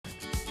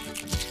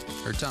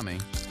her tummy,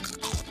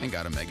 and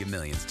got a Mega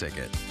Millions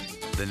ticket.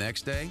 The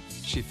next day,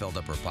 she filled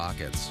up her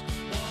pockets.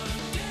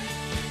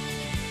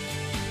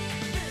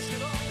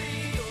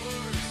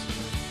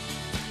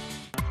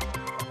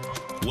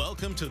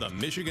 Welcome to the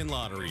Michigan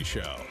Lottery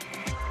Show.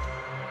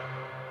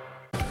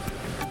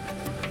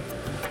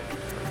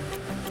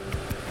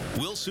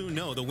 We'll soon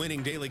know the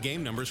winning daily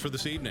game numbers for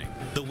this evening.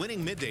 The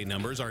winning midday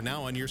numbers are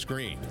now on your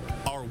screen.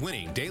 Our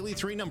winning daily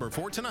 3 number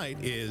for tonight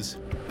is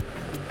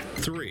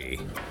 3,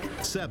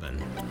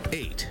 7,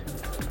 8.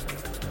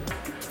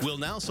 We'll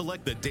now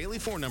select the daily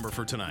 4 number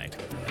for tonight.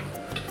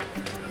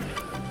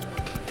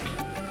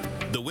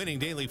 The winning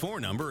daily 4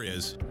 number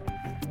is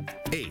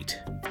 8,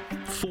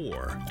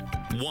 4,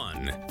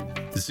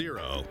 1,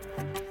 0.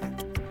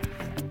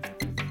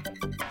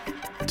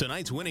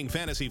 Tonight's winning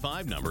Fantasy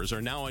 5 numbers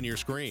are now on your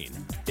screen.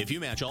 If you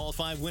match all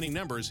 5 winning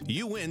numbers,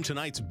 you win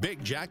tonight's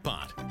big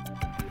jackpot.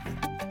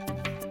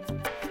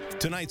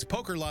 Tonight's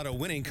Poker Lotto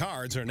winning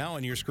cards are now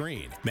on your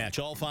screen. Match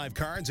all 5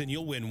 cards and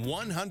you'll win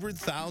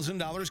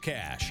 $100,000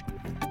 cash.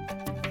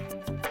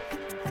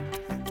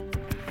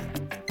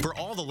 For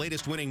all the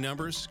latest winning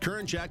numbers,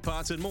 current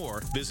jackpots, and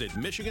more, visit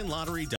MichiganLottery.com.